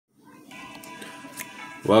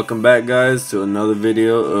Welcome back, guys, to another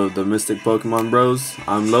video of the Mystic Pokemon Bros.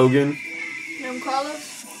 I'm Logan. And I'm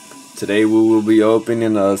Carlos. Today we will be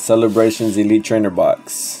opening a Celebrations Elite Trainer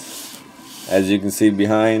box. As you can see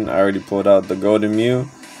behind, I already pulled out the Golden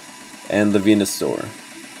Mew and the Venusaur.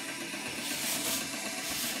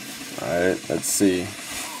 Alright, let's see.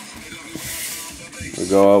 We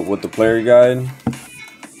go up with the player guide.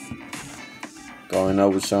 Going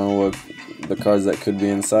up with showing what the cards that could be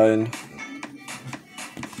inside.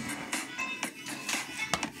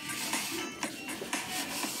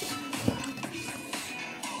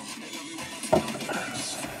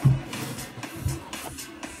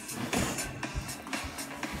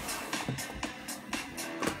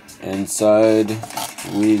 Inside,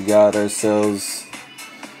 we got ourselves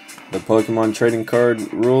the Pokemon trading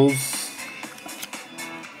card rules.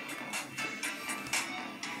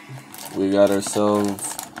 We got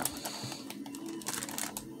ourselves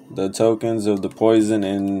the tokens of the poison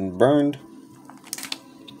and burned.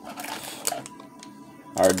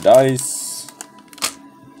 Our dice.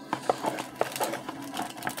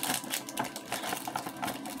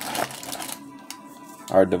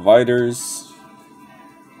 Our dividers.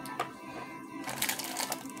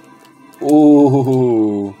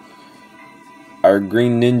 Ooh, our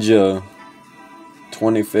Green Ninja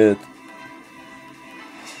 25th.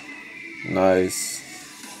 Nice.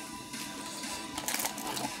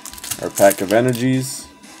 Our pack of energies.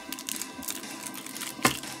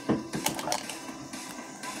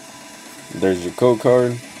 There's your code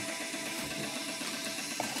card.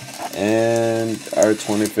 And our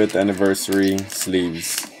 25th anniversary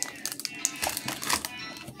sleeves.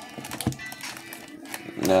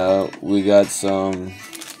 Now we got some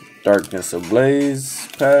Darkness Ablaze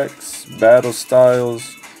packs, Battle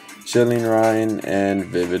Styles, Chilling Reign, and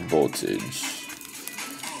Vivid Voltage,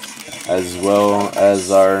 as well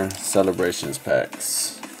as our Celebrations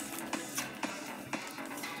packs.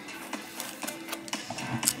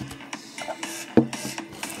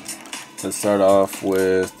 Let's start off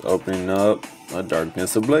with opening up a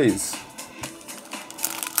Darkness Ablaze.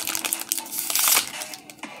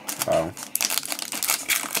 Wow.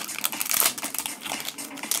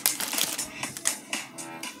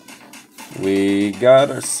 We got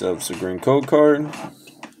ourselves a green code card. 1,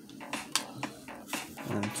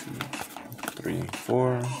 2, 3,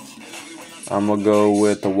 4. I'm gonna go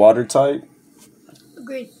with the water type.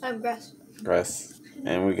 Green. I'm grass. Grass.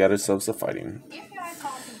 And we got ourselves a fighting. If you're a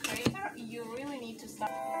content creator, you really need to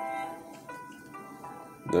start.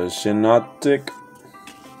 The Shiinotic,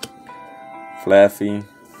 Flaffy,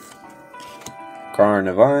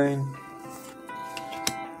 Carnivine,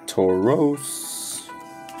 Tauros,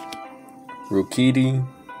 Rukidi,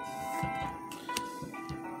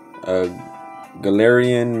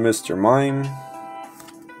 Galarian Mr. Mime,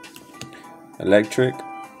 Electric,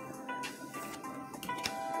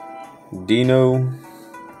 Dino,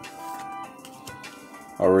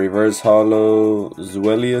 a Reverse Hollow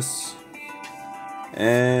Zuelius,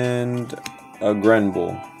 and a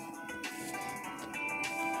Granbull.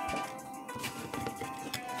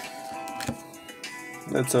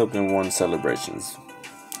 Let's open one Celebrations.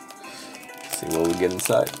 See what we get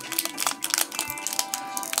inside.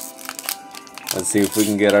 Let's see if we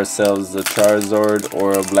can get ourselves a Charizard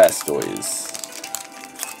or a Blastoise.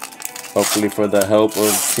 Hopefully, for the help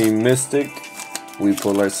of Team Mystic, we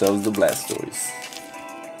pull ourselves the Blastoise.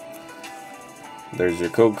 There's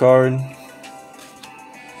your code card.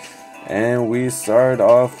 And we start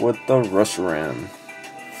off with the Reshiram,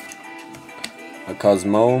 a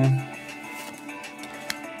Cosmome,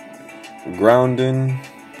 Groundon,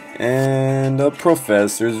 and a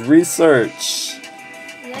Professor's Research.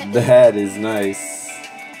 That is nice.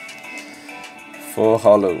 Full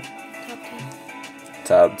hollow.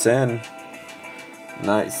 Top 10.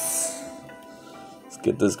 Nice. Let's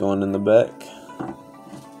get this going in the back.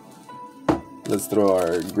 Let's throw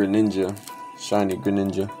our Greninja, shiny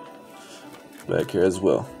Greninja, back here as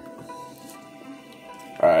well.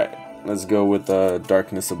 Alright, let's go with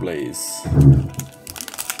Darkness Ablaze.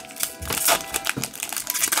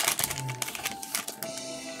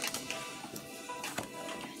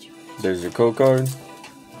 There's your code card.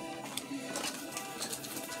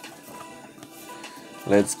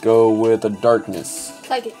 Let's go with a Darkness.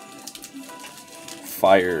 Like it.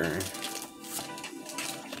 Fire.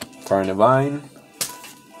 Carnivine.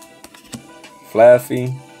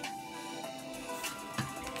 Flaffy.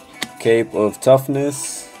 Cape of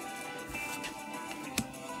Toughness.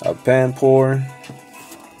 A Panpour.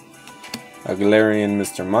 A Galarian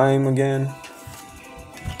Mr. Mime again.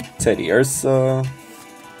 Teddiursa.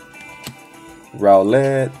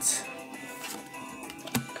 Rowlet,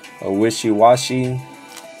 a Wishy-Washy,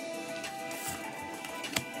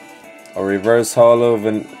 a reverse holo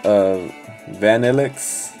Vanillix.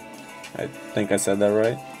 I think I said that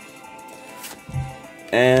right.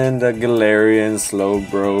 And a Galarian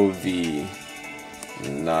Slowbro V.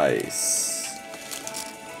 Nice.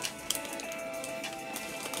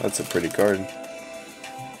 That's a pretty card.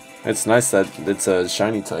 It's nice that it's a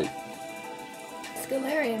shiny type. It's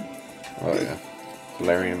Galarian. Oh yeah.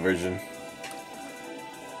 Galarian version.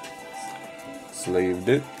 Slaved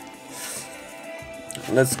it.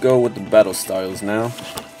 Let's go with the battle styles now.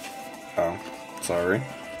 Oh, sorry.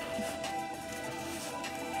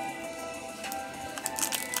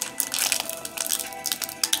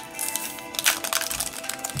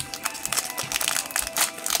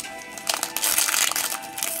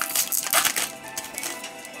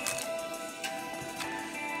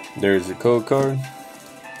 There's a code card.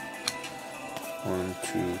 1,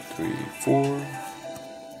 2, 3, 4.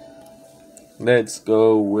 Let's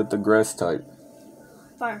go with the grass type.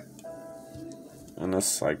 Fire. And a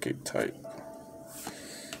psychic type.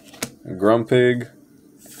 Grumpig,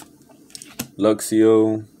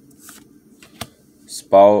 Luxio,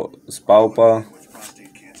 Spalpa,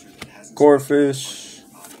 Corphish,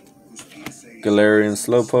 Galarian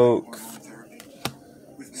Slowpoke,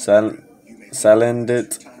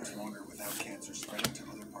 Salandit,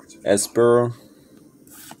 Espero,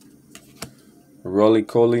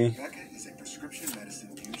 Roly-Coly,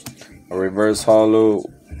 a reverse holo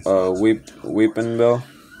Weepinbell,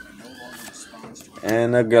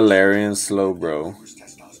 and a Galarian Slowbro.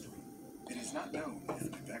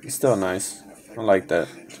 It's still nice. I like that.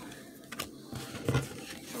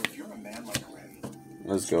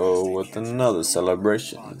 Let's go with another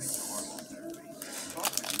celebration.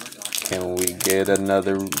 Can we get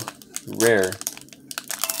another rare?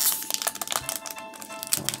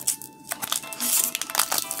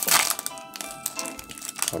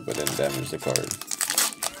 Hope it didn't damage the card.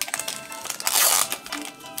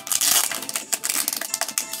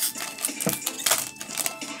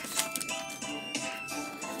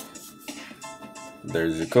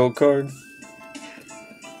 There's your code card.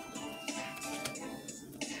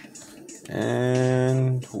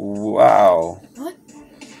 And wow. What?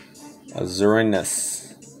 A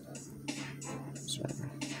Xerneas.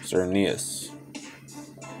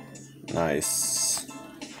 Nice.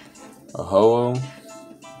 A Ho-Oh.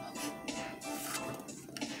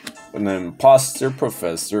 An Imposter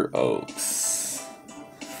Professor Oaks.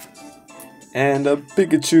 And a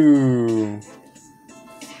Pikachu.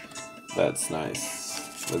 That's nice.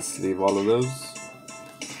 Let's leave all of those.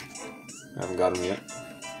 I haven't got them yet.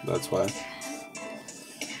 That's why.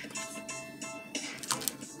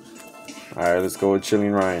 Alright, let's go with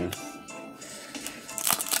Chilling Ryan.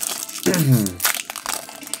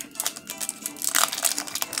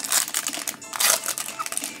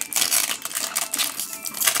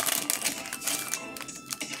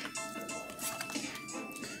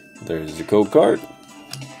 There's the code card.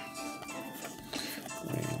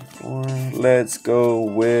 Let's go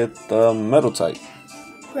with the metal type.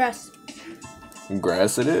 Grass.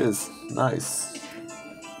 Grass it is. Nice.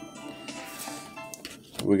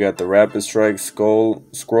 We got the Rapid Strike Scroll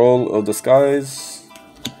of the Skies.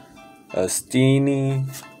 A Steenie.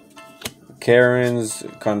 Karen's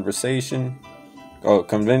Convention.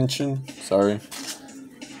 Sorry.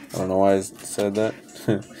 I don't know why I said that.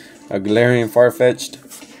 A Galarian Farfetch'd.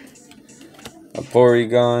 A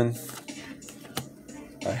Porygon.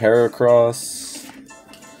 A Heracross,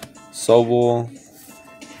 Sobble,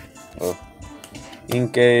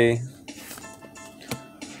 Inkay,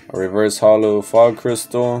 a reverse holo Fog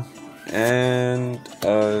Crystal, and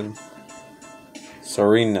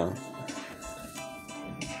Serena.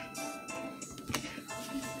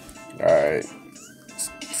 Alright,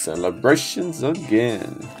 celebrations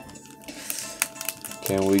again.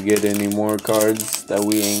 Can we get any more cards that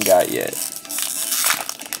we ain't got yet?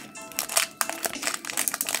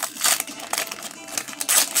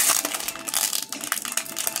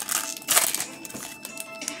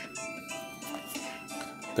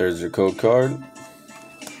 There's your code card.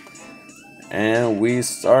 And we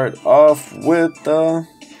start off with the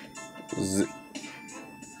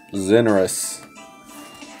Xerneas,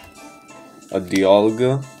 a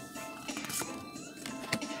Dialga,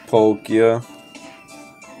 Palkia,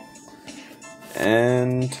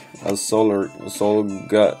 and a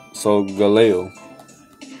Solgaleo.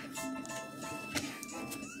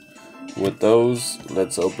 With those,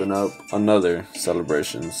 let's open up another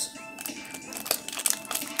Celebrations.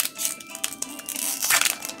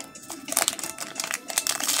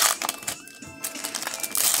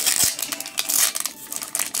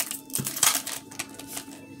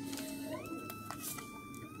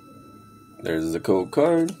 There's the code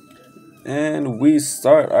card. And we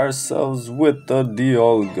start ourselves with the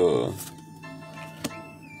Dialga,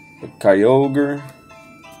 a Kyogre,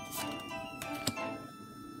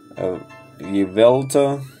 a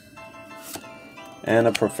Yveltal, and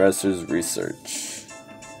a Professor's Research.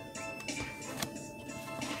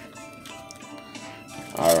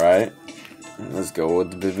 Alright, let's go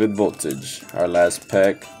with Vivid Voltage, our last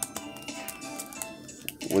pack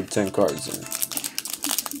with 10 cards in it.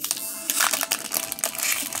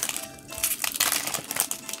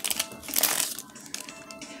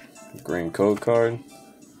 Green code card.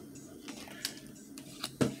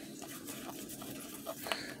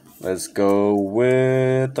 Let's go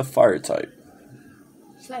with the fire type.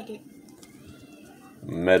 Psychic.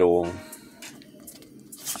 Metal.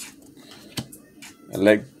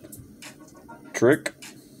 Electric.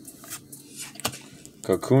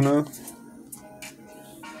 Kakuna.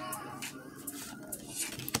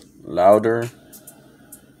 Louder.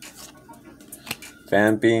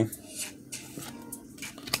 Vampy.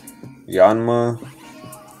 Yanma,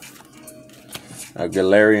 a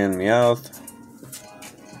Galarian Meowth,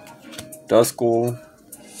 Duskull,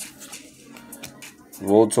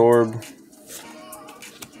 Voltorb,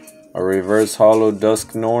 a Reverse Hollow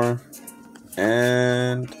Dusknoir,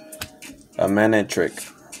 and a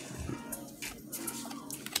Manectric.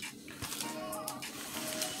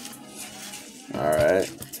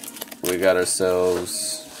 Alright, we got ourselves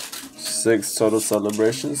 6 total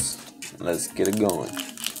celebrations. Let's get it going.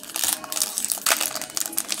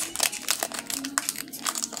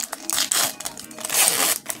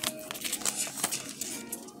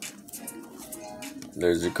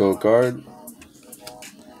 There's your code card.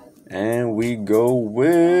 And we go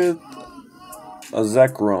with a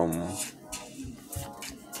Zekrom.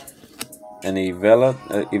 An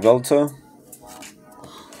Yveltal.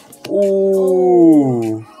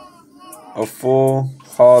 Ooh! A full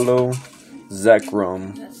hollow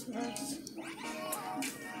Zekrom. That's nice.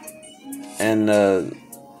 And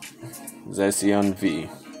Zacian V.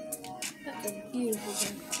 That's a beautiful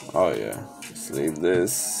thing. Oh yeah. Let's leave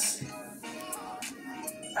this.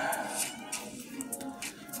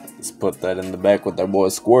 Let's put that in the back with our boy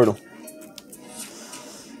Squirtle.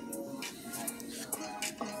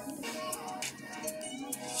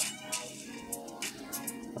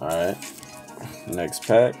 Alright. Next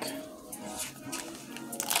pack.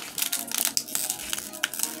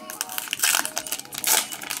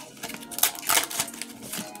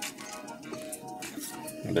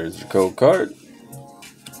 There's your code card.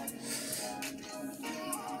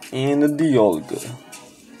 And a Dialga.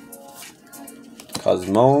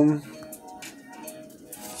 Cosmome,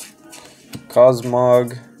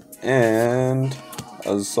 Cosmog, and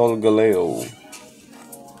a Solgaleo.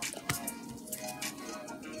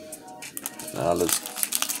 Now let's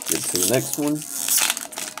get to the next one.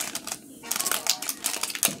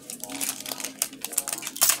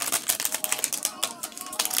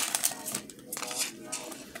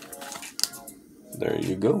 There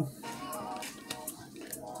you go.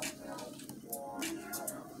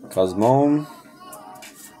 Cosmome,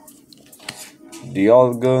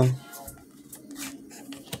 Dialga,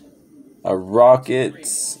 a Rocket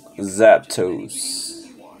Zapdos,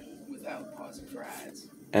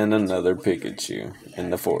 and another Pikachu in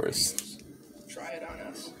the forest.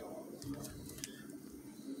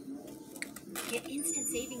 Get instant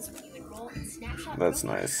savings when you enroll in Snapshot That's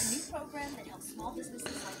Program, nice. a new program that helps small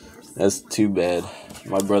businesses like yours. That's too bad.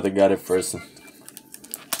 My brother got it first.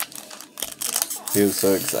 He was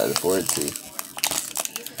so excited for it too.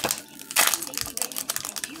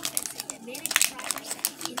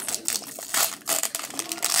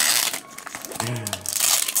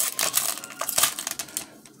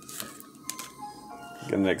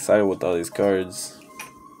 Getting excited with all these cards.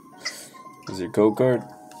 Here's your code card.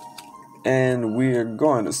 And we are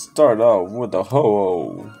going to start off with a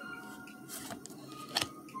Ho-Oh.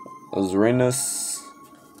 Azrinus,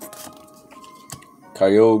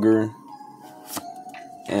 Kyogre,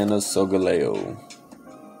 and a Solgaleo.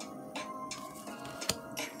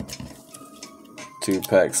 2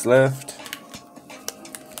 packs left.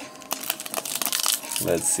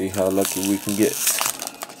 Let's see how lucky we can get.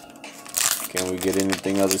 Can we get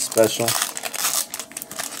anything other special?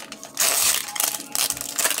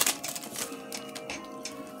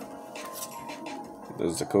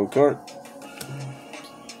 There's the code card.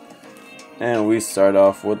 And we start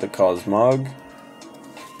off with the Cosmog,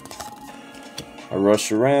 a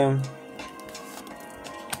Reshiram,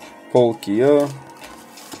 Palkia,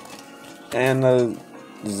 and a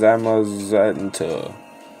Zamazenta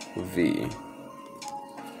V.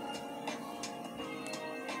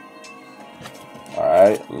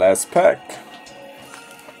 Alright, last pack.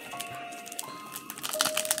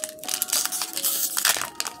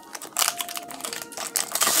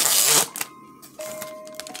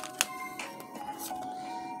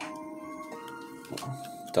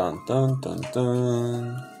 Dun dun dun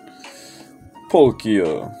dun.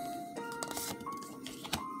 Palkia,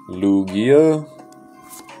 Lugia,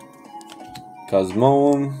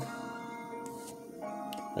 Cosmoem,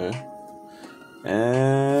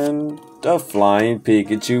 and the Flying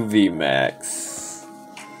Pikachu VMAX.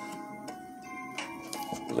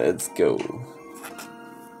 Let's go.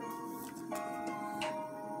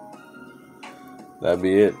 That'd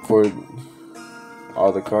be it for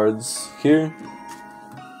all the cards here.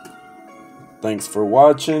 Thanks for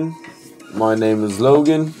watching. My name is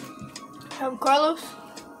Logan. I'm Carlos.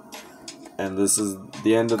 And this is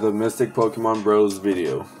the end of the Mystic Pokemon Bros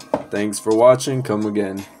video. Thanks for watching. Come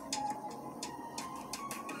again.